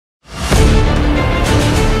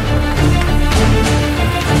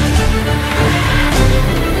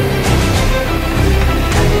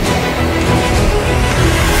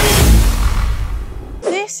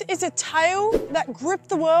a tale that gripped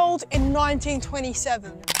the world in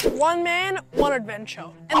 1927. One man, one adventure,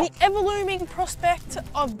 and the ever-looming prospect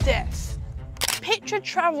of death. Picture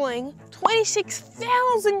travelling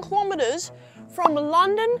 26,000 kilometres from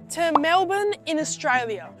London to Melbourne in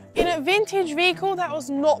Australia in a vintage vehicle that was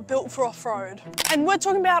not built for off-road. And we're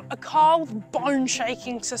talking about a car with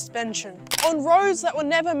bone-shaking suspension on roads that were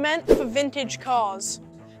never meant for vintage cars.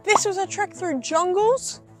 This was a trek through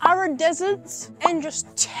jungles, arid deserts, and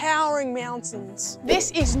just towering mountains.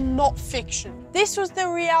 This is not fiction. This was the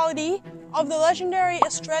reality of the legendary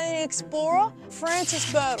Australian explorer,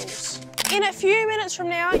 Francis Birtles. In a few minutes from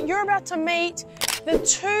now, you're about to meet the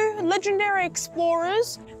two legendary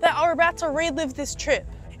explorers that are about to relive this trip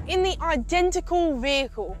in the identical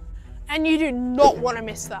vehicle. And you do not want to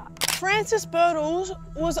miss that. Francis Birtles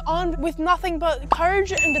was armed with nothing but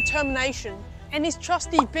courage and determination, and his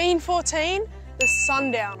trusty Bean 14, the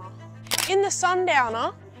Sundowner. In the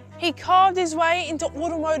Sundowner, he carved his way into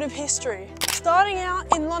automotive history. Starting out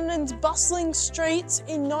in London's bustling streets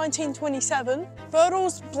in 1927,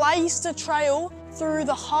 Birtles blazed a trail through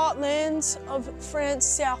the heartlands of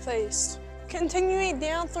France's southeast, continuing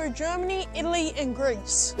down through Germany, Italy and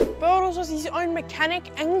Greece. Birtles was his own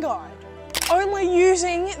mechanic and guide, only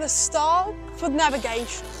using the star for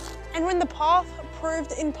navigation. And when the path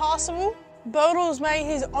proved impassable, Birtles made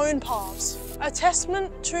his own paths, a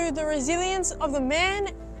testament to the resilience of the man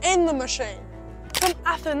and the machine. From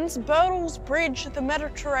Athens, Birtles bridged the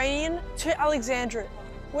Mediterranean to Alexandria,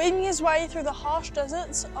 weaving his way through the harsh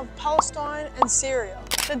deserts of Palestine and Syria.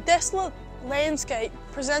 The desolate landscape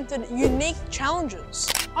presented unique challenges.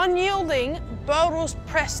 Unyielding, Birtles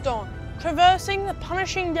pressed on, traversing the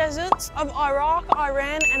punishing deserts of Iraq,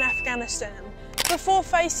 Iran and Afghanistan, before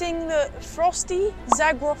facing the frosty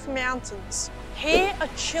Zagros Mountains. Here, a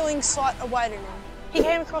chilling sight awaited him. He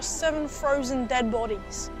came across 7 frozen dead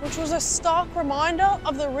bodies, which was a stark reminder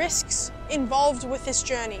of the risks involved with this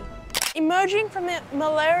journey. Emerging from the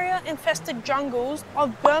malaria-infested jungles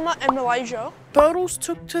of Burma and Malaysia, Birtles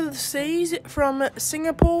took to the seas from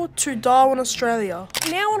Singapore to Darwin, Australia.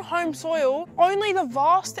 Now on home soil, only the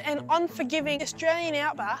vast and unforgiving Australian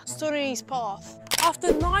outback stood in his path.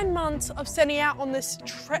 After 9 months of setting out on this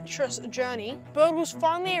treacherous journey, Birtles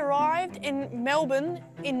finally arrived in Melbourne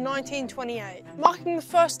in 1928, marking the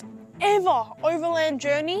first ever overland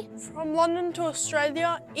journey from London to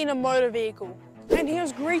Australia in a motor vehicle. And he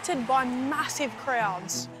was greeted by massive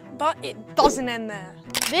crowds. But it doesn't end there.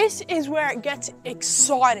 This is where it gets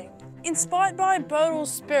exciting. Inspired by Birtles'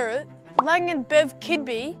 spirit, Lang and Bev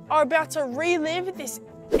Kidby are about to relive this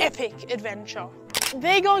epic adventure.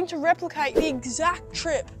 They're going to replicate the exact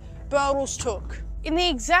trip Birtles took in the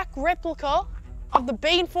exact replica of the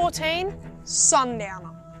Bean 14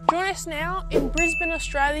 Sundowner. Join us now in Brisbane,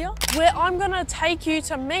 Australia, where I'm going to take you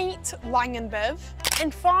to meet Lang and Bev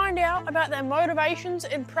and find out about their motivations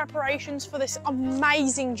and preparations for this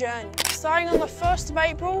amazing journey, starting on the 1st of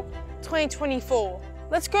April, 2024.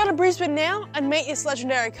 Let's go to Brisbane now and meet this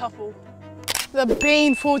legendary couple. The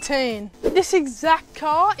Bean 14. This exact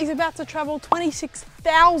car is about to travel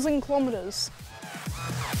 26,000 kilometres.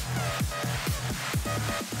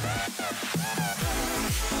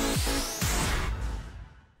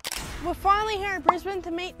 We're finally here in Brisbane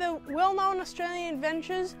to meet the well-known Australian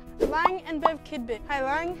adventurers, Lang and Bev Kidby. Hey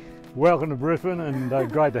Lang. Welcome to Brisbane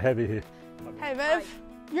and great to have you here. Hey Bev.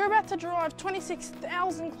 You're about to drive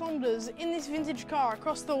 26,000 kilometres in this vintage car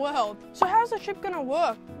across the world. So how's the trip going to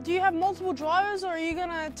work? Do you have multiple drivers or are you going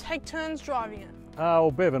to take turns driving it? Well,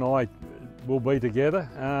 Bev and I will be together.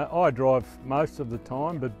 I drive most of the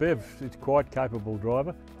time, but Bev is quite capable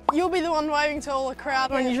driver. You'll be the one waving to all the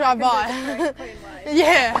crowd when you drive by.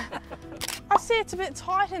 Yeah. I see it's a bit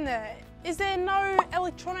tight in there. Is there no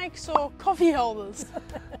electronics or coffee holders?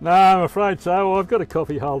 No, I'm afraid so. I've got a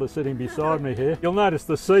coffee holder sitting beside me here. You'll notice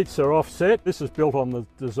the seats are offset. This is built on the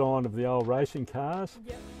design of the old racing cars.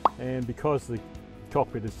 Yep. And because the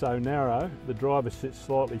cockpit is so narrow, the driver sits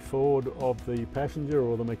slightly forward of the passenger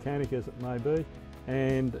or the mechanic as it may be,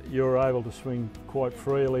 and you're able to swing quite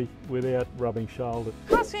freely without rubbing shoulders.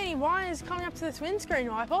 Can't see any wires coming up to this windscreen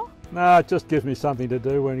wiper. No, it just gives me something to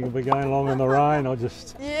do when you'll be going along in the rain.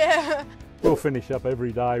 Yeah. We'll finish up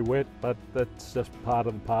every day wet, but that's just part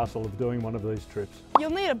of the parcel of doing one of these trips.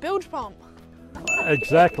 You'll need a bilge pump.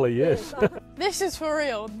 Exactly, yes. This is for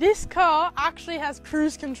real. This car actually has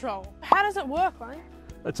cruise control. How does it work, Lang?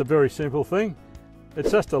 It's a very simple thing.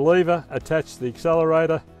 It's just a lever attached to the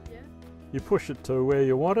accelerator. Yeah. You push it to where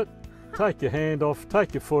you want it, take your hand off,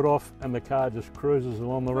 take your foot off, and the car just cruises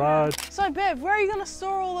along the road. So Bev, where are you going to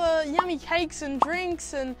store all the yummy cakes and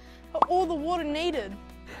drinks and all the water needed?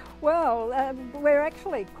 Well, we're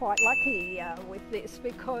actually quite lucky with this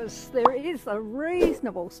because there is a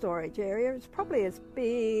reasonable storage area. It's probably as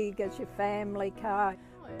big as your family car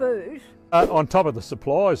boot. On top of the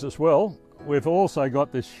supplies as well, we've also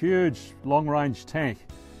got this huge long-range tank,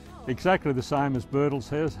 exactly the same as Birtles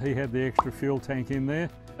has. He had the extra fuel tank in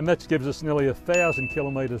there, and that gives us nearly 1,000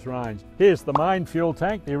 kilometres range. Here's the main fuel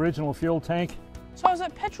tank, the original fuel tank. So is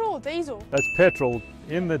it petrol or diesel? That's petrol.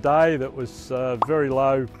 In the day that was very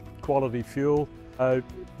low quality fuel.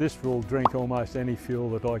 This will drink almost any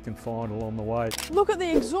fuel that I can find along the way. Look at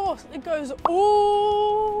the exhaust, it goes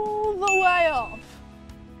all the way up.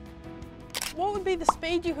 What would be the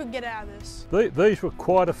speed you could get out of this? These were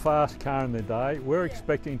quite a fast car in their day. We're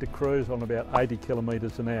expecting to cruise on about 80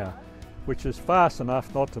 kilometres an hour, which is fast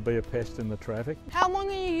enough not to be a pest in the traffic. How long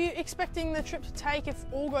are you expecting the trip to take if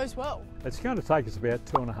all goes well? It's going to take us about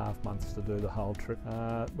 2.5 months to do the whole trip.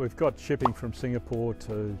 We've got shipping from Singapore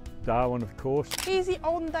to Darwin, of course. Here's the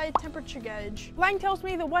olden day temperature gauge. Lang tells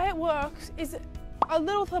me the way it works is a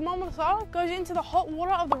little thermometer goes into the hot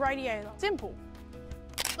water of the radiator. Simple.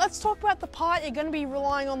 Let's talk about the part you're going to be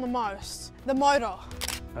relying on the most, the motor.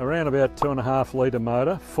 Around about 2.5 litre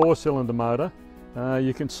motor, 4-cylinder motor.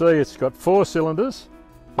 You can see it's got 4 cylinders,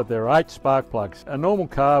 but there are 8 spark plugs. A normal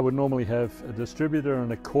car would normally have a distributor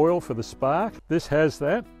and a coil for the spark. This has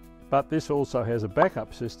that, but this also has a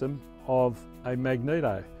backup system of a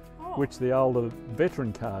magneto, which the older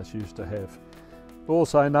veteran cars used to have.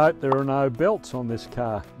 Also note there are no belts on this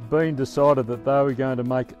car. Been decided that they were going to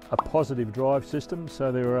make a positive drive system,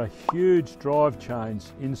 so there are huge drive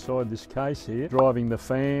chains inside this case here, driving the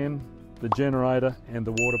fan, the generator and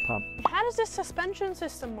the water pump. How does this suspension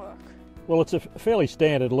system work? Well, it's a fairly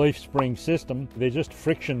standard leaf spring system. They're just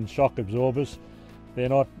friction shock absorbers. They're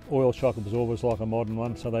not oil shock absorbers like a modern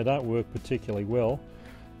one, so they don't work particularly well.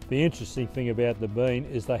 The interesting thing about the Bean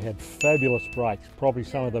is they had fabulous brakes, probably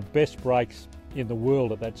some of the best brakes in the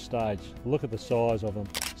world at that stage. Look at the size of them.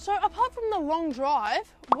 So apart from the long drive,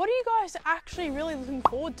 what are you guys actually really looking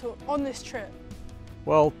forward to on this trip?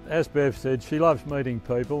 Well, as Bev said, she loves meeting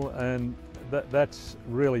people, and that's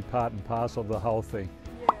really part and parcel of the whole thing.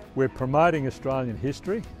 Yeah. We're promoting Australian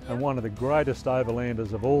history and one of the greatest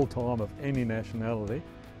overlanders of all time of any nationality,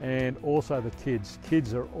 and also the kids.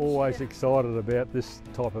 Kids are always excited about this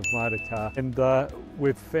type of motor car, and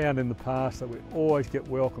we've found in the past that we always get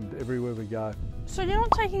welcomed everywhere we go. So you're not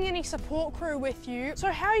taking any support crew with you,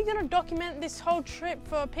 so how are you going to document this whole trip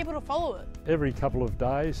for people to follow it? Every couple of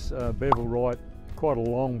days, Bev will write quite a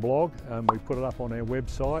long blog, and we put it up on our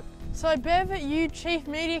website. So Bev, are you chief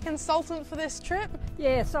media consultant for this trip?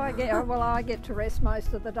 Yes, I get to rest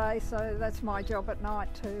most of the day, so that's my job at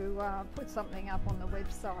night to put something up on the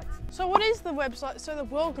website. So what is the website so the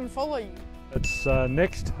world can follow you? It's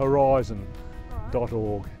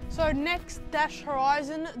nexthorizon.org. So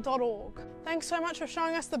next-horizon.org. Thanks so much for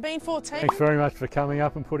showing us the Bean 14. Thanks very much for coming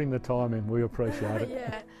up and putting the time in. We appreciate it.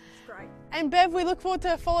 Yeah. Great. And Bev, we look forward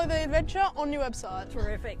to follow the adventure on your website.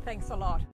 Terrific, thanks a lot.